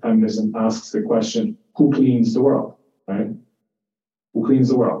 Decolonial Feminism, asks the question, who cleans the world, right? Who cleans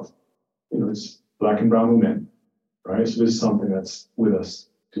the world? It's Black and brown women. Right, so this is something that's with us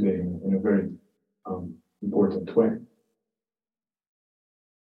today in a very important way.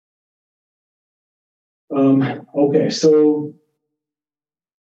 Okay, so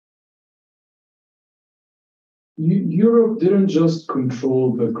Europe didn't just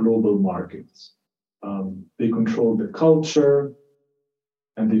control the global markets. They controlled the culture,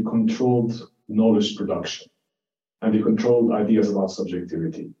 and they controlled knowledge production, and they controlled ideas about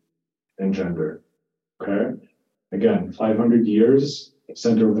subjectivity and gender. Okay? Again, 500 years,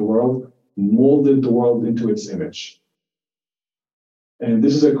 center of the world, molded the world into its image. And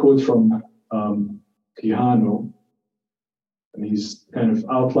this is a quote from Quijano, and he's kind of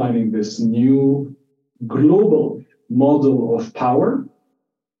outlining this new global model of power.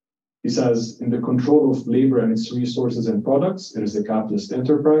 He says, in the control of labor and its resources and products, it is the capitalist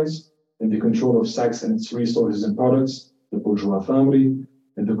enterprise. In the control of sex and its resources and products, the bourgeois family.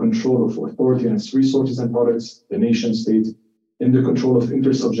 In the control of authority and its resources and products, the nation state. In the control of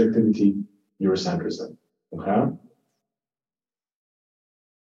intersubjectivity, Eurocentrism. Okay?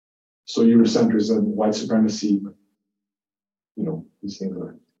 So Eurocentrism, white supremacy, these things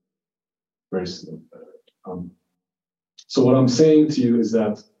are very similar. So what I'm saying to you is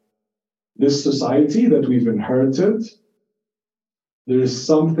that this society that we've inherited, there's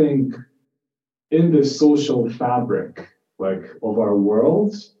something in the social fabric, like of our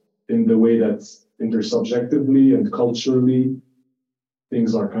world, in the way that intersubjectively and culturally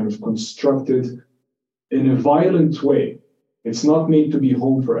things are kind of constructed in a violent way. It's not made to be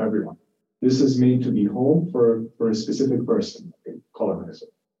home for everyone. This is made to be home for a specific person, colonizer.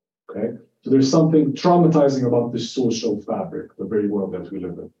 Okay? So there's something traumatizing about the social fabric, the very world that we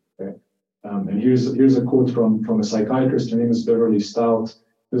live in. Okay? And here's a quote from a psychiatrist. Her name is Beverly Stout.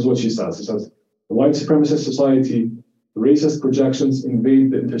 This is what she says. She says, "The white supremacist society, racist projections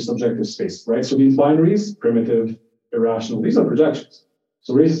invade the intersubjective space." Right? So these binaries, primitive, irrational, these are projections.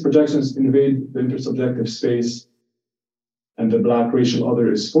 So racist projections invade the intersubjective space, and the Black racial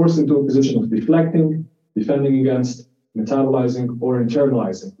other is forced into a position of deflecting, defending against, metabolizing, or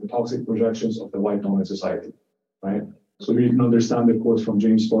internalizing the toxic projections of the white dominant society. Right? So you can understand the quote from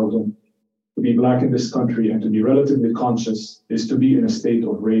James Baldwin. To be Black in this country and to be relatively conscious is to be in a state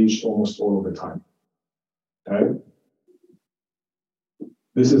of rage almost all of the time. Okay?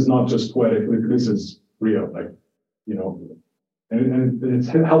 This is not just poetic, this is real, and it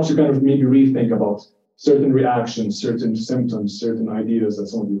helps you kind of maybe rethink about certain reactions, certain symptoms, certain ideas that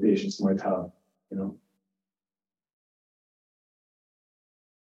some of your patients might have,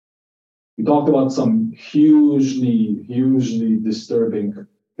 We talked about some hugely disturbing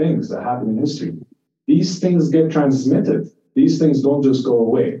things that happen in history. These things get transmitted. These things don't just go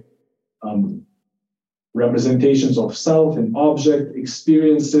away. Representations of self and object,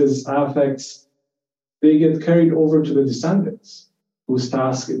 experiences, affects, they get carried over to the descendants, whose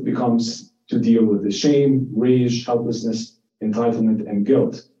task it becomes to deal with the shame, rage, helplessness, entitlement, and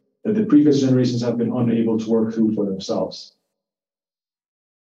guilt that the previous generations have been unable to work through for themselves.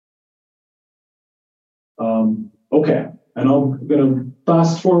 Okay, and I'm going to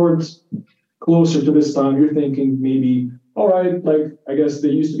fast forward closer to this time. You're thinking maybe, all right, I guess they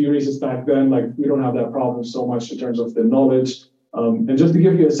used to be racist back then, we don't have that problem so much in terms of the knowledge. And just to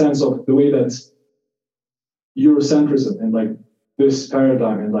give you a sense of the way that Eurocentrism and this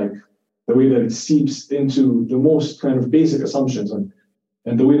paradigm and the way that it seeps into the most kind of basic assumptions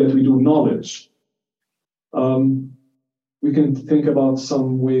and the way that we do knowledge, we can think about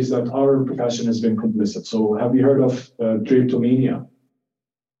some ways that our profession has been complicit. So have you heard of drapetomania?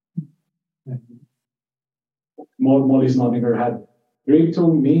 Molly's nodding her head.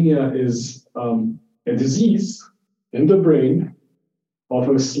 Drapetomania is a disease in the brain of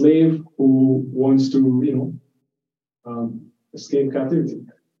a slave who wants to, escape captivity.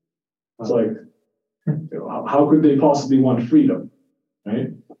 It's how could they possibly want freedom, right?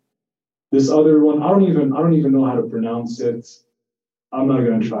 This other one, I don't even know how to pronounce it. I'm not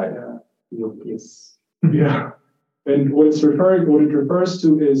going to try it. Yes. Yeah. And what it refers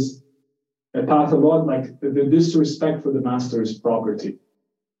to is a pathology, the disrespect for the master's property.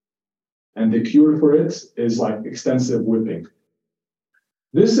 And the cure for it is extensive whipping.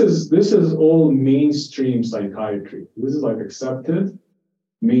 This is all mainstream psychiatry. This is accepted,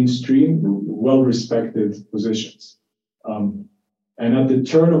 mainstream, well-respected positions. And at the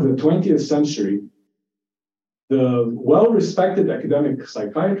turn of the 20th century, the well-respected academic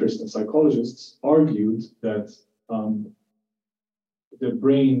psychiatrists and psychologists argued that the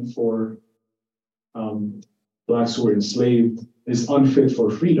brain for Blacks who were enslaved is unfit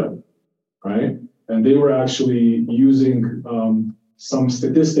for freedom, right? And they were actually using some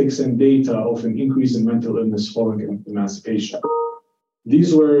statistics and data of an increase in mental illness following emancipation.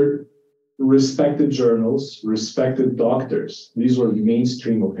 These were respected journals, respected doctors. These were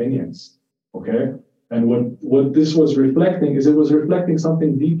mainstream opinions, okay? And what this was reflecting is it was reflecting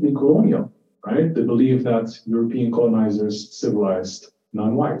something deeply colonial. right? The belief that European colonizers civilized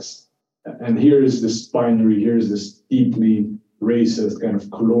non-whites. And here is this binary, here is this deeply racist kind of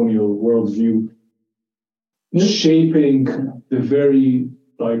colonial worldview shaping the very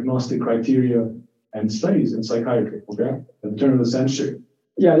diagnostic criteria and studies in psychiatry, okay, at the turn of the century.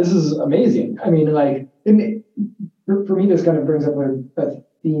 Yeah, this is amazing. I mean, like, for me, this kind of brings up a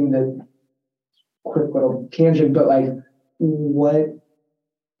theme that, quick little tangent, but like, what,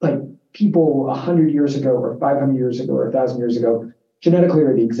 like, people 100 years ago or 500 years ago or 1,000 years ago genetically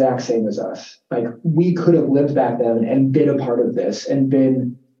are the exact same as us. Like, we could have lived back then and been a part of this and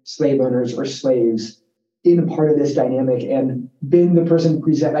been slave owners or slaves in a part of this dynamic and been the person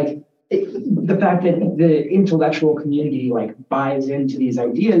present, like, the fact that the intellectual community like buys into these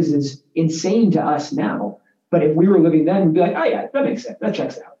ideas is insane to us now. But if we were living then, we'd be like, oh yeah, that makes sense. That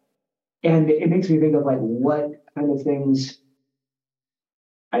checks out. And it makes me think of like what kind of things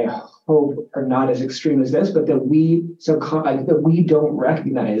I hope are not as extreme as this, but that that we don't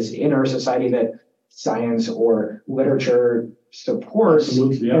recognize in our society that science or literature supports.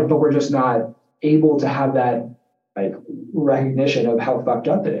 Absolutely, yeah. But we're just not able to have that like recognition of how fucked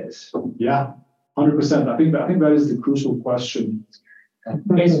up it is. Yeah, 100%. I think that is the crucial question.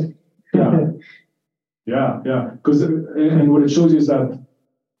 Yeah. Because and what it shows you is that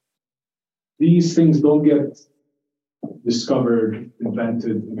these things don't get discovered,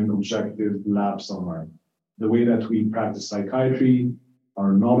 invented in an objective lab somewhere. The way that we practice psychiatry,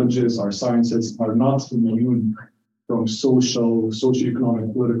 our knowledges, our sciences are not immune from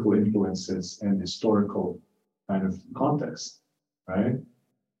socioeconomic, political influences and historical kind of context, right?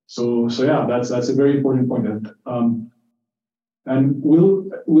 So yeah, that's a very important point. And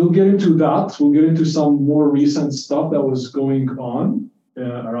we'll get into that. We'll get into some more recent stuff that was going on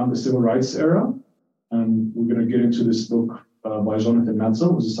around the civil rights era, and we're going to get into this book by Jonathan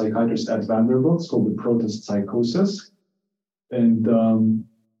Metzl, who's a psychiatrist at Vanderbilt. It's called The Protest Psychosis, and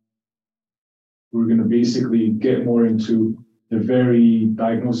we're going to basically get more into the very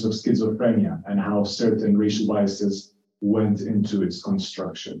diagnosis of schizophrenia and how certain racial biases went into its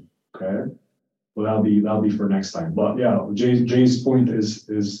construction. Okay, well that'll be for next time. But yeah, Jay's point is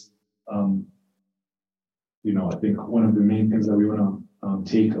I think one of the main things that we want to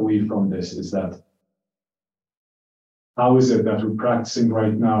take away from this is that how is it that we're practicing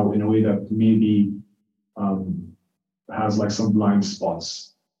right now in a way that maybe has like some blind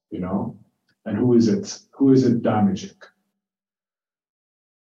spots, and who is it damaging?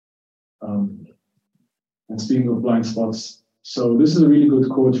 And speaking of blind spots, so this is a really good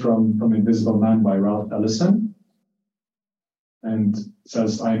quote from Invisible Man by Ralph Ellison. And it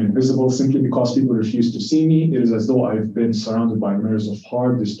says, "I am invisible simply because people refuse to see me. It is as though I've been surrounded by mirrors of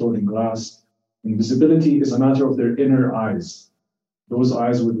hard, distorting glass. Invisibility is a matter of their inner eyes, those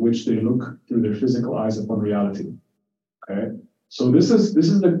eyes with which they look through their physical eyes upon reality." Okay, so this is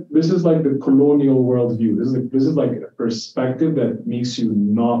like the colonial worldview. This is like a perspective that makes you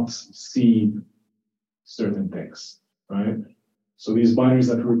not see certain things, right? So these binaries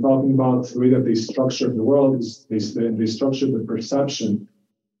that we're talking about, the way that they structure the world, is they structure the perception.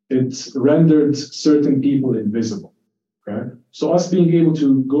 It's rendered certain people invisible. Okay, so us being able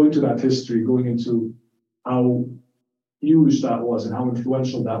to go into that history, going into how huge that was and how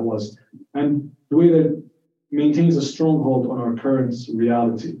influential that was, and the way that maintains a stronghold on our current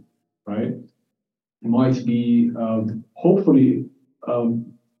reality, right? Might be hopefully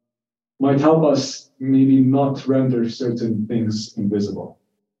might help us maybe not render certain things invisible,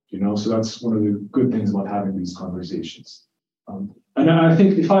 So that's one of the good things about having these conversations. And I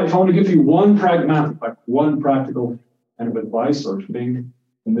think if I want to give you one practical kind of advice or thing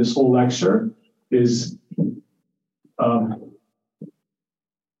in this whole lecture is,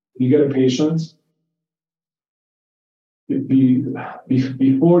 you get a patient,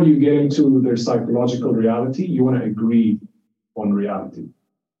 before you get into their psychological reality, you want to agree on reality.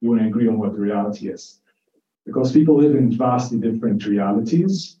 You want to agree on what the reality is. Because people live in vastly different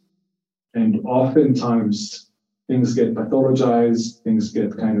realities, and oftentimes things get pathologized, things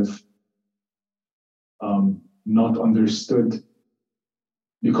get kind of not understood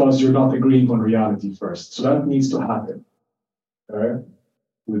because you're not agreeing on reality first. So that needs to happen, right?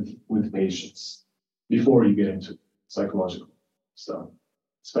 With patients before you get into psychological stuff,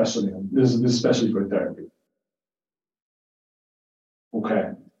 especially especially for therapy. Okay,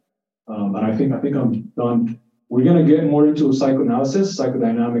 and I think I'm done. We're gonna get more into psychoanalysis,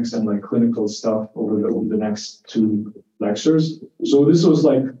 psychodynamics, and like clinical stuff over the next 2 lectures. So this was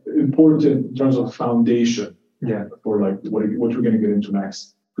like important in terms of foundation, for like what we're gonna get into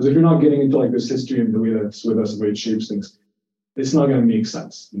next. Because if you're not getting into like this history and the way that's with us, the way it shapes things, it's not gonna make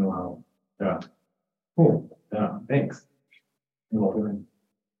sense, how Yeah. Cool. Yeah. Thanks. You're welcome.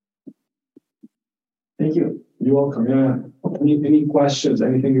 Thank you. You're welcome. Yeah. Any questions?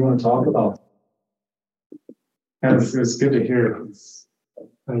 Anything you want to talk about? Yeah, it's good to hear.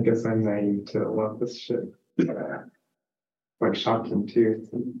 I guess I'm naive to a lot of this shit. Like shocking too.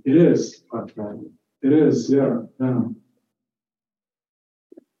 It is. But, It is. Yeah. Yeah.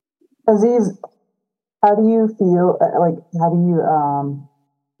 Aziz, how do you feel?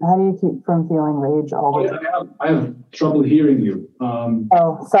 How do you keep from feeling rage all the time? I have trouble hearing you.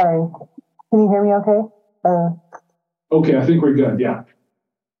 Oh, sorry. Can you hear me okay? Okay, I think we're good. Yeah.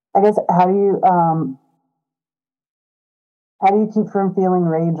 I guess how do you keep from feeling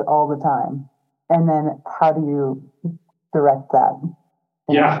rage all the time? And then how do you direct that?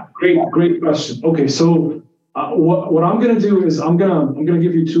 Yeah, great question. Okay, so what I'm gonna do is I'm gonna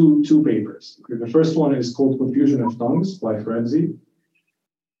give you two papers. Okay, the first one is called Confusion of Tongues by Frenzy,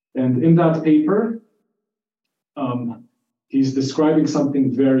 and in that paper, he's describing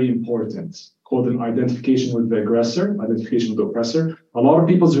something very important called an identification with the aggressor, identification with the oppressor. A lot of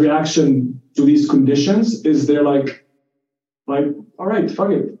people's reaction to these conditions is they're like, all right,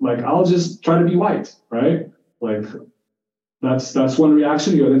 fuck it, like I'll just try to be white, right? Like that's one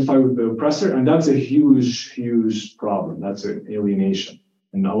reaction. You identify with the oppressor, and that's a huge problem. That's an alienation,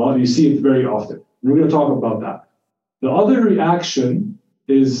 and you see it very often. We're going to talk about that. The other reaction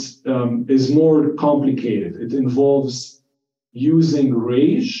is more complicated. It involves using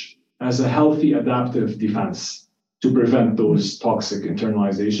rage as a healthy adaptive defense to prevent those toxic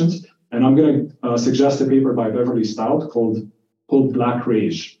internalizations. And I'm going to suggest a paper by Beverly Stout called Black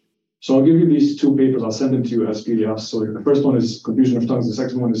Rage. So I'll give you these two papers. I'll send them to you as PDFs. So the first one is Confusion of Tongues. The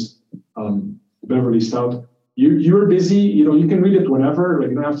second one is Beverly Stout. You're busy. You can read it whenever. Like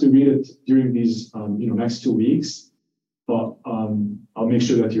you don't have to read it during these next 2 weeks. But I'll make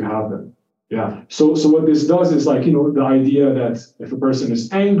sure that you have them. Yeah. So what this does is the idea that if a person is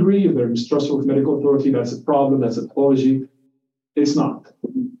angry, if they're mistrustful of medical authority, that's a problem. That's a pathology. It's not.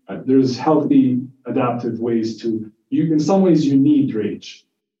 There's healthy adaptive ways to. In some ways, you need rage.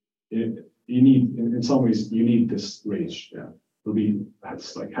 In some ways, you need this rage. Yeah,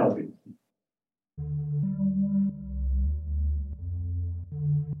 that's like healthy.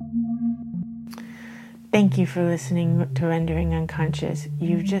 Thank you for listening to Rendering Unconscious.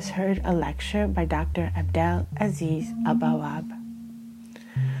 You've just heard a lecture by Dr. Abdel Aziz Bawab.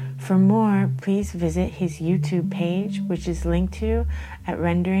 For more, please visit his YouTube page, which is linked to at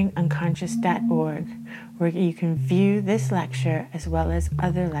renderingunconscious.org, where you can view this lecture as well as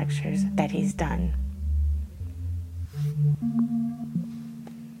other lectures that he's done.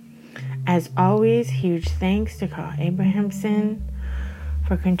 As always, huge thanks to Carl Abrahamson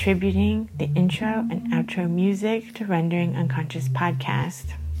for contributing the intro and outro music to Rendering Unconscious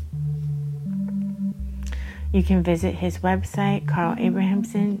podcast. You can visit his website,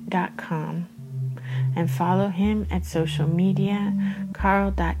 carlabrahamson.com, and follow him at social media,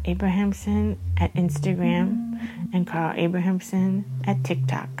 carl.abrahamson at Instagram and Carl Abrahamson at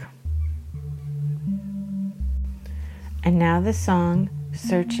TikTok. And now the song,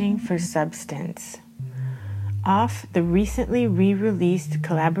 Searching for Substance, off the recently re-released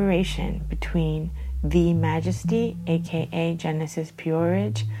collaboration between The Majesty, aka Genesis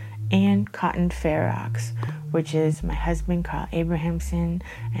Peorage, and Cotton Ferox, which is my husband Carl Abrahamson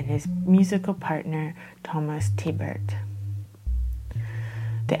and his musical partner Thomas Tibert.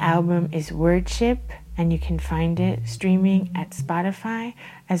 The album is Wordship, and you can find it streaming at Spotify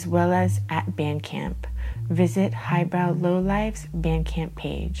as well as at Bandcamp. Visit Highbrow Lowlife's Bandcamp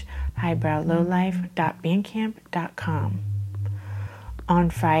page, highbrowlowlife.bandcamp.com. On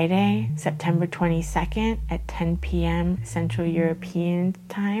Friday, September 22nd at 10 p.m. Central European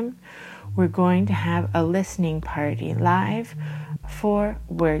Time, we're going to have a listening party live for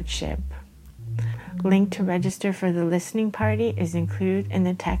Wordship. Link to register for the listening party is included in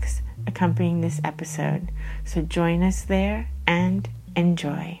the text accompanying this episode. So join us there and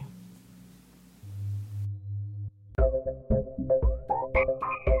enjoy.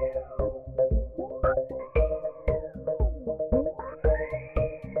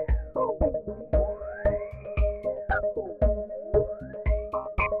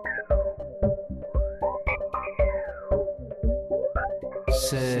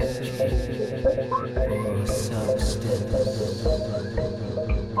 Searching for substance.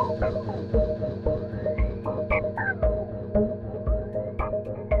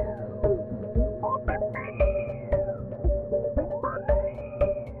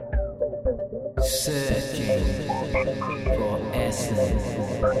 Searching for essence.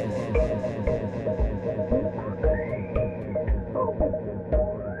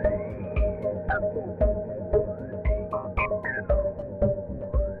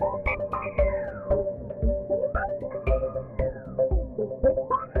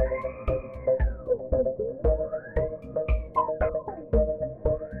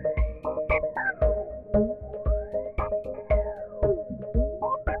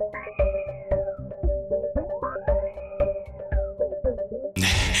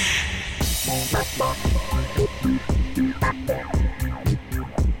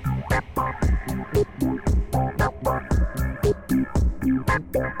 I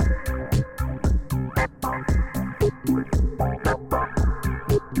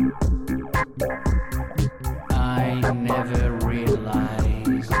never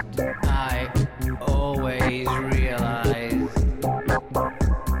realized, I always realized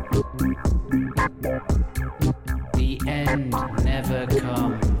the end never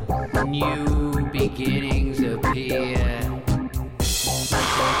comes, new beginnings appear.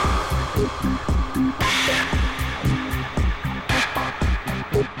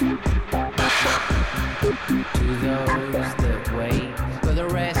 To those that wait for the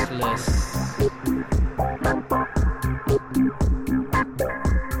restless,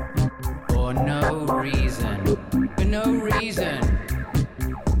 for no reason,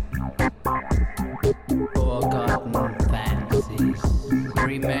 forgotten fancies,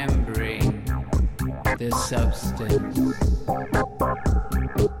 remembering the substance.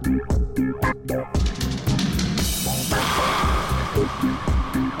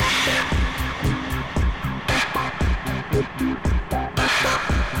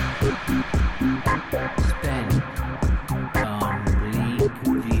 Spent on bleak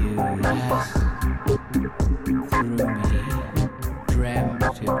views through me, dreamt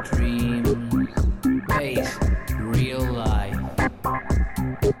of dreams, faced real life,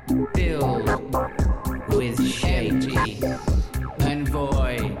 filled with empty and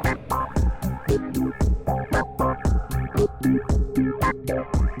void.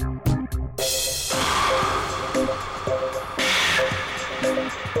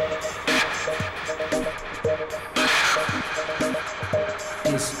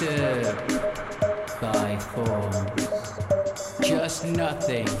 Disturbed by forms, just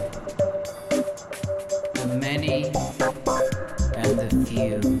nothing. The many and the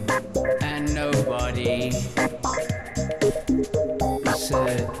few, and nobody.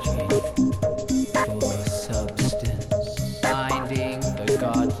 Searching for substance, finding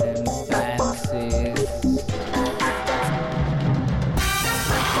forgotten fancies.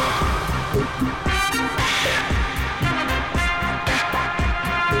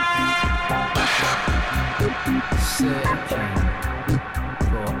 Searching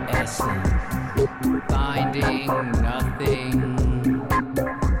for essence, finding nothing.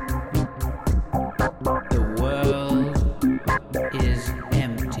 The world is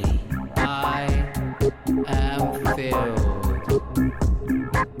empty. I am filled,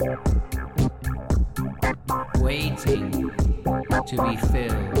 waiting to be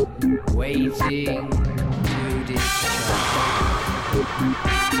filled, waiting to discharge.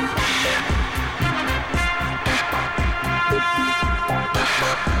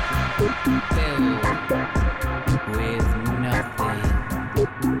 Filled with nothing,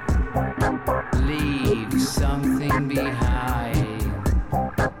 leave something behind.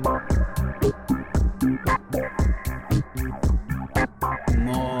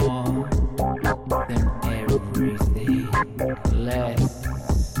 More than everything, less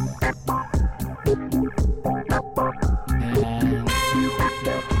and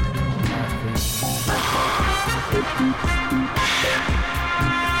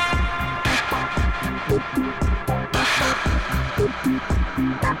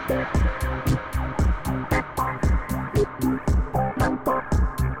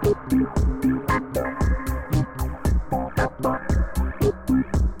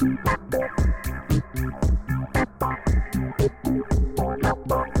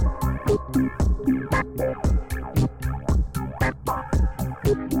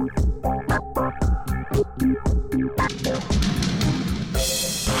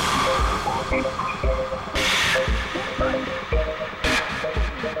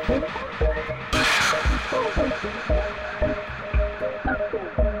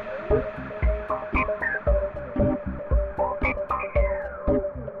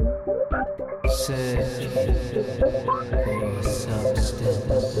searching for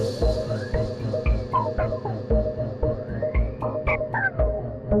substance.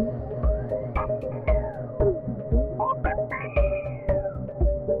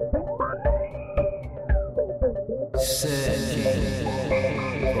 Searching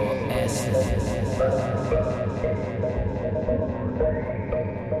for essence.